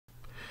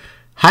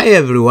Hi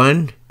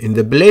everyone, in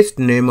the blessed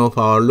name of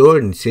our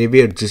Lord and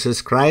Savior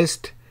Jesus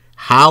Christ,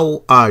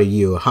 how are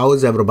you? How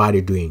is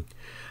everybody doing?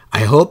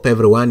 I hope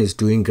everyone is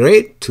doing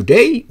great.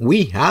 Today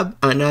we have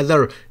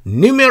another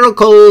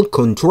numerical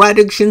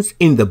contradictions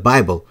in the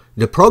Bible.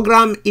 The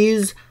program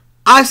is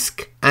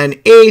Ask an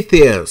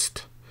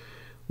Atheist.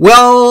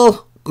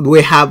 Well,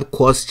 we have a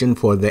question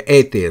for the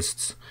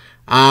atheists.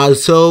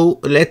 So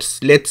let's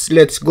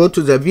go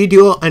to the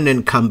video and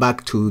then come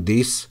back to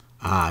this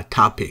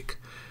topic.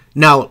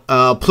 Now,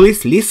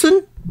 please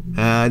listen.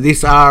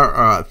 These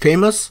are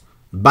famous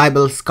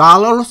Bible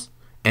scholars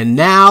and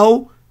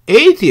now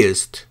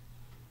atheists.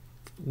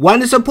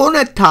 Once upon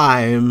a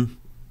time,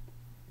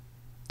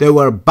 there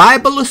were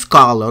Bible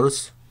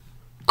scholars,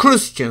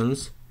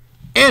 Christians,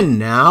 and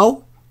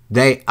now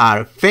they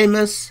are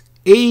famous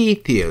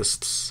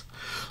atheists.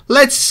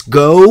 Let's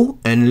go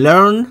and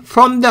learn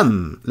from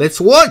them.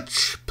 Let's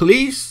watch,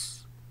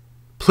 please.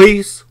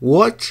 Please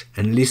watch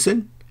and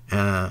listen.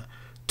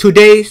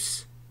 Today's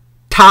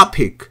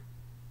topic,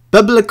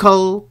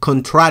 biblical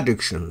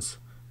contradictions.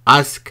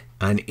 Ask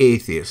an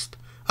atheist.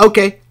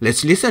 Okay,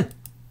 let's listen.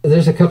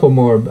 There's a couple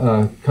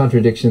more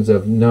contradictions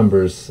of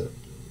numbers.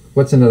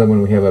 What's another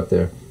one we have up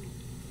there?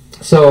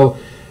 So,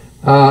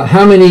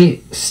 how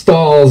many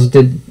stalls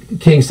did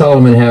King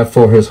Solomon have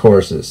for his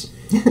horses?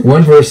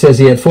 One verse says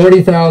he had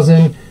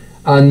 40,000.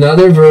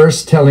 Another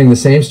verse telling the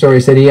same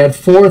story said he had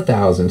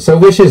 4,000. So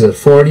which is it,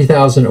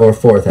 40,000 or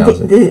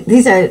 4,000?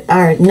 These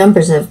are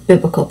numbers of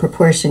biblical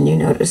proportion, you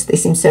notice. They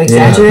seem so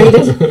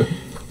exaggerated. Yeah.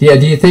 Yeah,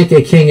 do you think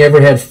a king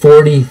ever had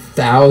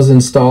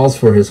 40,000 stalls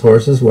for his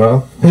horses?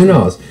 Well, who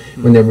knows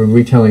when they were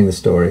retelling the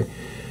story.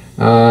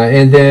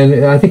 And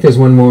then I think there's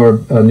one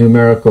more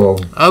numerical.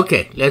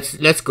 Okay,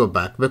 let's go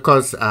back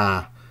because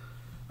I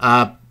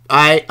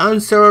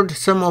answered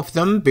some of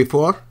them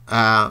before.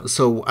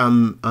 So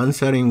I'm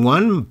answering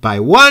one by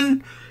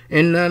one.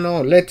 And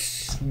now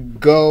let's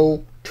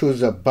go to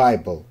the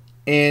Bible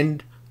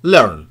and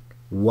learn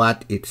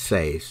what it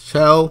says.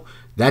 So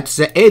that's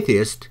the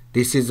atheist.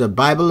 This is a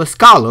Bible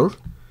scholar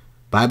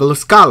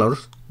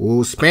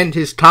who spent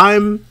his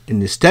time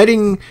in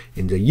studying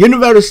in the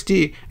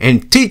university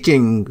and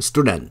teaching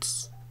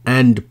students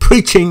and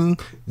preaching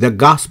the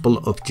gospel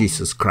of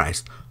Jesus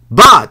Christ.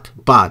 But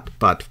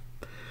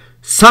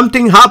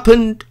something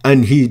happened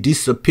and he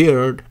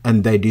disappeared,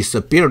 and they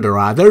disappeared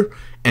rather,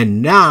 and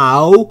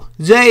now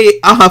they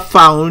have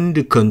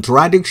found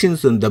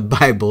contradictions in the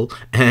Bible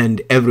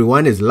and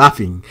everyone is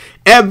laughing.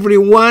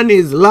 Everyone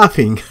is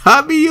laughing.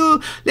 Have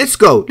you? Let's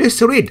go. Let's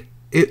read.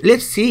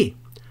 Let's see.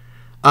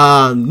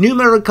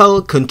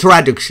 Numerical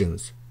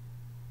contradictions.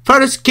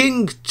 1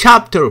 Kings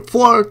chapter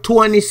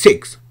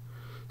 4:26.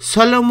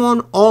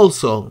 Solomon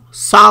also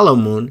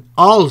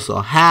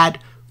had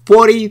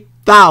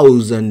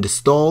 40,000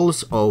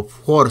 stalls of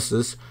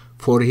horses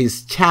for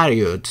his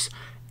chariots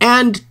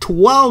and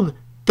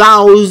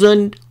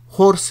 12,000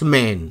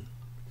 horsemen.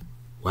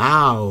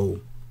 Wow.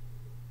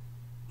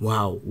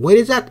 What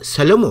is that?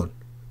 Solomon,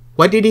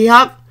 what did he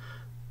have?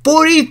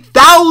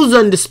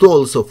 40,000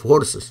 stalls of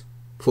horses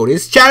for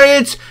his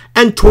chariots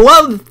and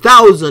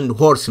 12,000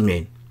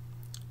 horsemen.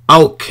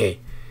 Okay.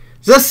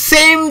 The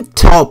same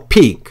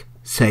topic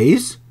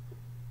says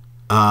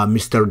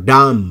Mr.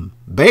 Dan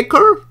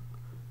Baker,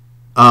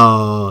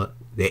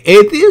 the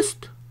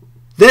atheist.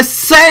 The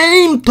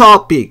same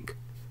topic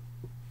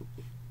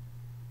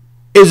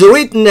is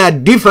written a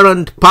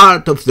different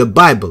part of the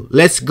Bible.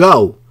 Let's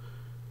go.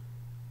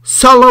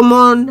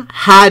 Solomon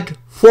had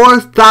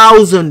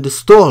 4,000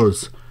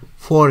 stalls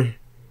for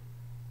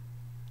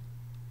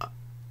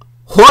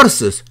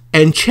horses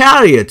and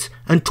chariots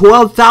and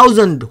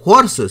 12,000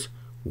 horses.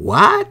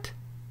 What?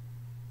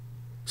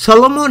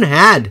 Solomon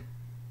had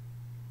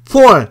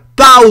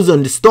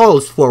 4,000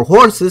 stalls for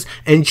horses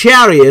and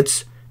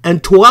chariots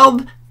and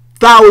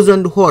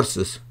 12,000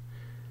 horses.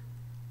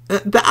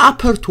 The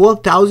upper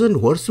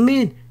 12,000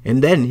 horsemen,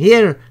 and then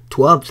here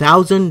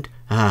 12,000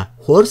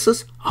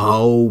 horses.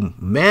 Oh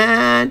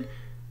man,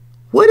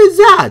 what is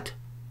that?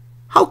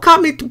 How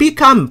come it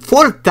become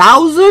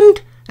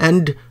 4,000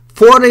 and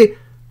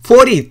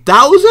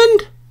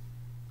 40,000?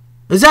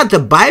 Is that the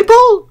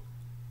Bible?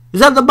 Is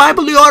that the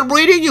Bible you are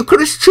reading, you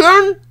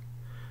Christian?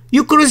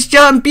 You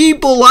Christian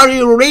people, are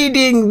you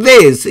reading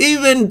this?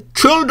 Even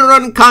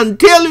children can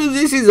tell you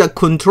this is a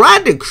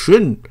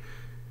contradiction.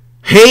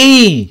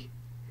 Hey,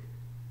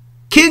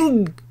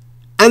 King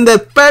and the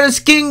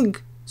first king,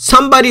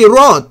 somebody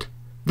wrote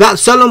that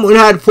Solomon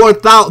had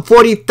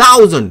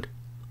 40,000.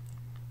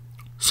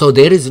 So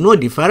there is no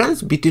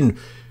difference between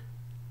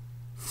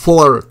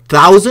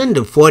 4,000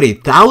 and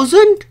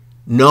 40,000?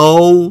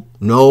 No.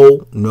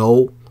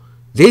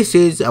 This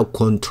is a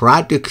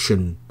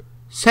contradiction,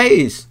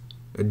 says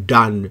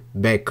Dan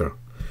Baker.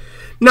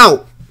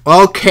 Now,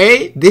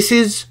 okay, this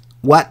is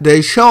what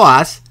they show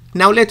us.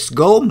 Now let's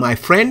go, my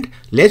friend.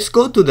 Let's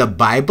go to the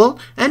Bible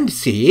and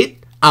see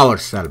it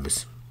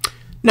ourselves.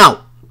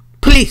 Now,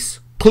 please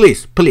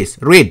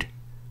read.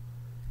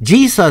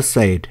 Jesus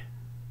said,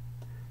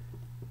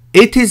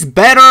 "It is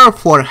better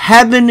for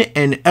heaven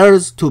and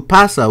earth to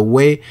pass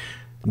away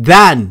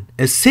then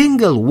a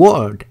single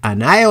word,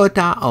 an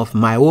iota of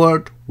my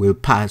word, will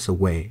pass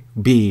away,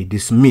 be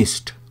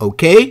dismissed.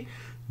 Okay?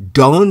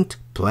 Don't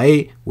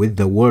play with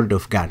the word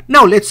of God.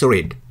 Now let's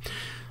read.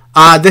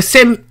 We're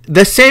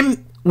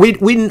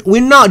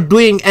not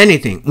doing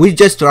anything. We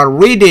just are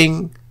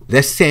reading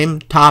the same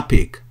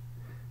topic.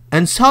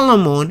 And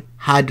Solomon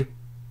had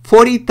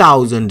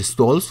 40,000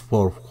 stalls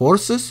for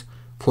horses,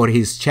 for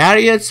his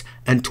chariots,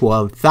 and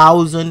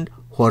 12,000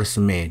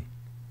 horsemen.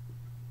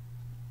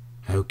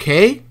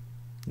 Okay?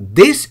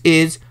 This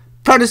is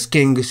 1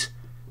 Kings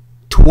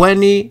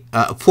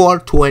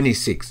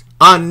 4:26.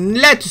 And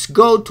let's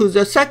go to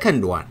the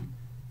second one.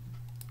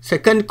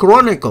 2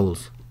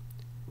 Chronicles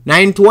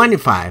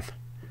 9:25.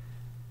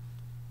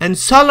 And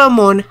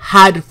Solomon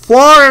had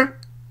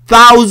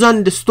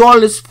 4,000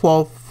 stalls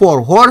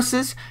for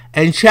horses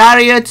and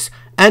chariots,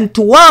 and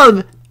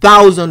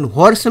 12,000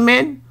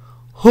 horsemen,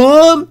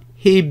 whom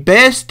he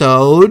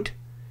bestowed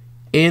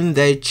in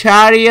the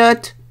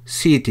chariot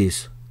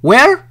cities.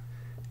 Where?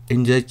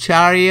 In the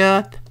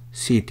chariot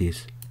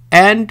cities,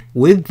 and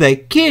with the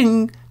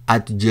king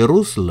at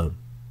Jerusalem.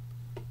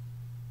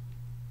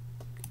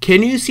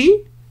 Can you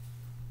see?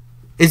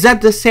 Is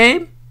that the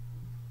same?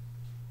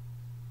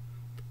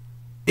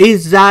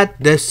 Is that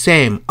the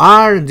same?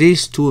 Are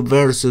these two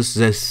verses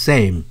the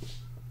same?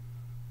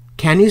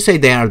 Can you say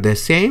they are the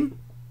same?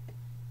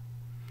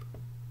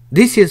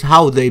 This is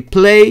how they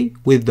play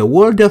with the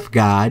Word of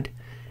God,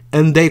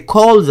 and they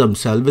call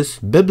themselves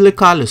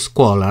biblical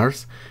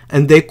scholars,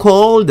 and they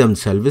call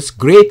themselves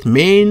great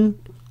men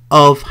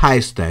of high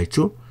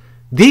stature.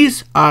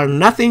 These are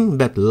nothing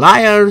but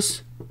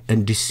liars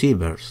and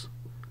deceivers.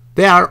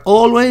 They are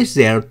always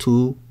there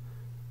to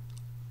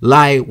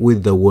lie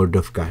with the Word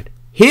of God.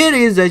 Here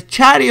is the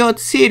chariot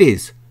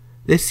cities,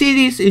 the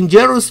cities in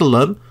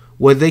Jerusalem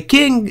where the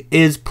king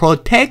is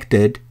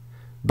protected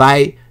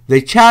by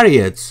the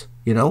chariots,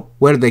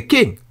 where the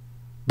king.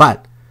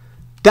 But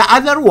the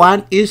other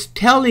one is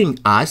telling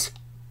us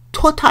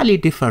totally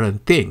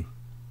different thing.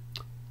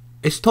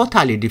 It's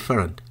totally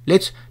different.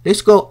 Let's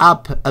go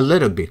up a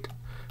little bit.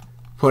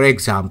 For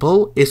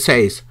example, it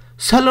says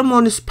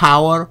Solomon's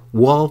power,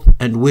 wealth,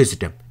 and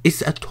wisdom.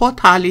 It's a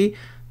totally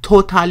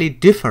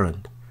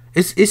different.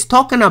 It's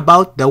talking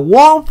about the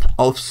wealth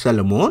of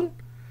Solomon,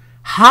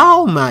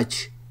 how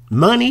much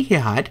money he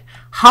had,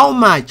 how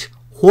much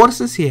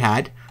horses he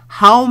had,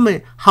 how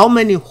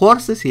many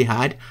horses he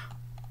had,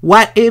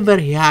 whatever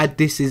he had.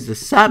 This is the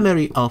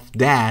summary of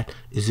that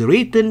is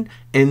written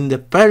in the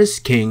 1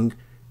 King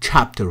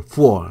chapter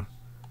 4.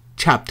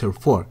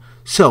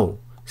 So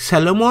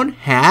Solomon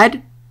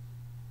had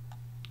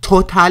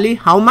totally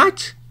how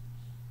much?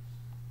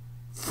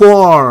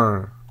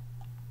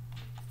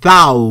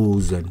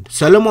 4,000.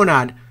 Solomon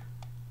had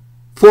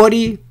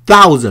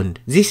 40,000.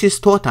 This is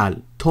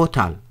total.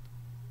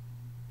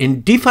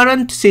 In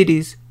different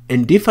cities,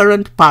 in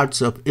different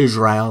parts of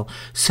Israel,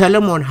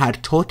 Solomon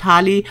had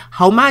totally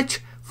how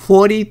much?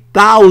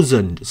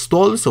 40,000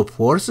 stalls of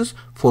horses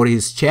for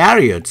his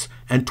chariots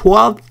and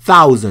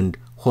 12,000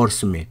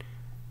 horsemen.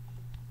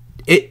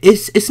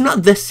 It's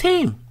not the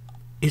same.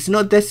 It's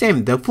not the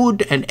same. The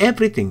food and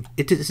everything,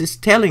 it is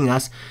telling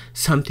us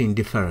something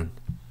different.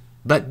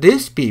 But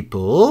these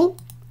people,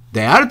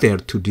 they are there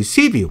to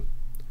deceive you,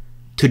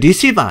 to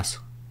deceive us.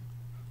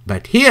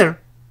 But here,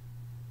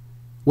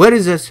 where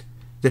is this?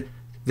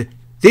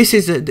 This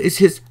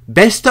is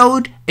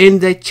bestowed in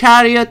the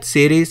chariot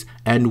cities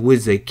and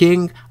with the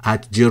king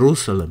at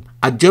Jerusalem.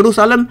 At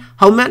Jerusalem,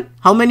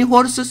 how many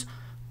horses?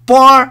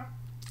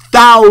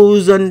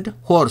 4,000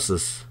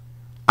 horses.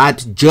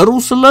 At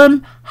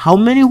Jerusalem, how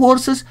many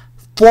horses?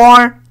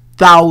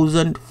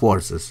 4,000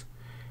 horses.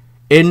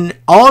 In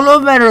all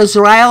over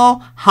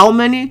Israel, how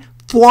many?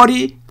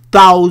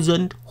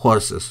 40,000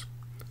 horses.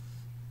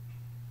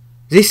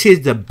 This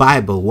is the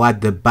Bible,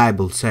 what the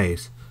Bible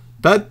says.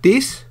 But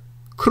these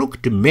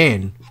crooked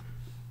men,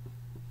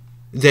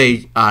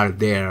 they are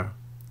there.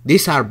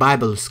 These are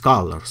Bible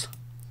scholars.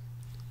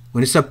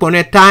 Once upon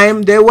a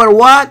time, they were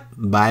what?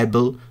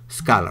 Bible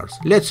scholars.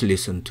 Let's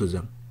listen to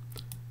them.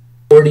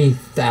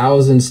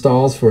 40,000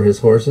 stalls for his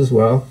horses.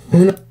 Well,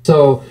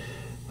 so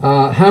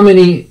how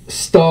many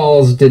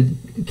stalls did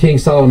King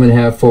Solomon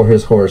have for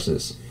his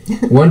horses?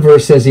 One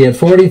verse says he had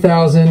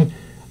 40,000.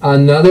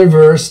 Another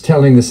verse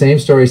telling the same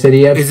story said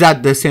he had... Is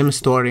that the same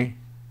story?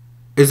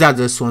 Is that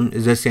this one?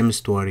 Is the same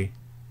story?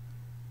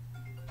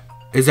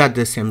 Is that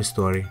the same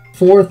story?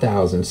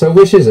 4,000. So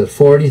which is it?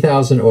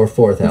 40,000 or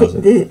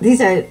 4,000? These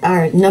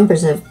are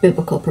numbers of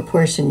biblical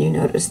proportion, you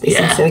notice. These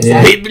are so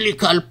exact.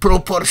 Biblical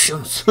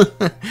proportions.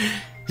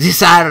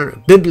 These are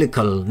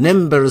biblical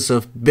numbers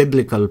of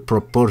biblical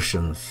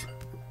proportions.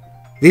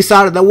 These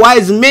are the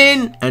wise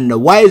men and the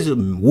wise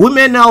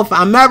women of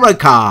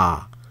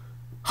America.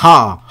 Ha,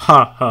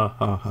 ha, ha,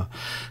 ha, ha.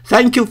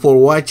 Thank you for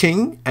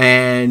watching,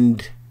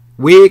 and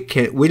we'll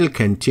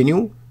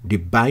continue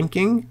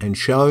debunking and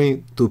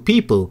showing to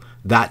people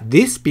that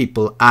these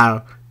people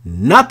are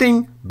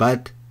nothing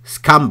but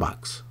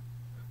scumbags,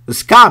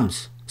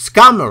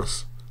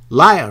 scammers,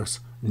 liars,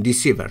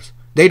 deceivers.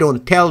 They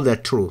don't tell the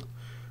truth.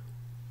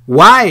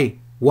 Why?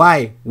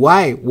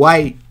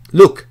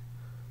 Look,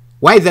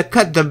 why they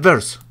cut the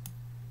verse?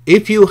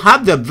 If you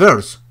have the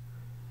verse,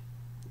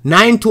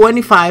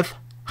 925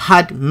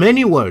 had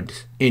many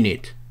words in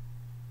it.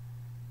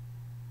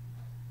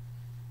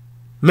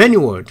 Many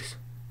words.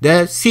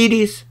 The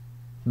series,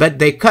 but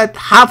they cut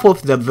half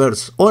of the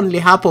verse, only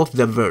half of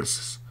the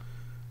verses.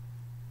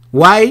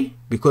 Why?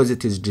 Because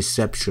it is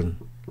deception.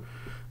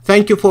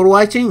 Thank you for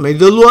watching. May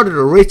the Lord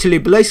richly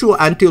bless you.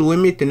 Until we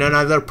meet in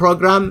another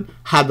program,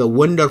 have a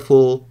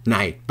wonderful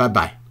night.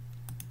 Bye-bye.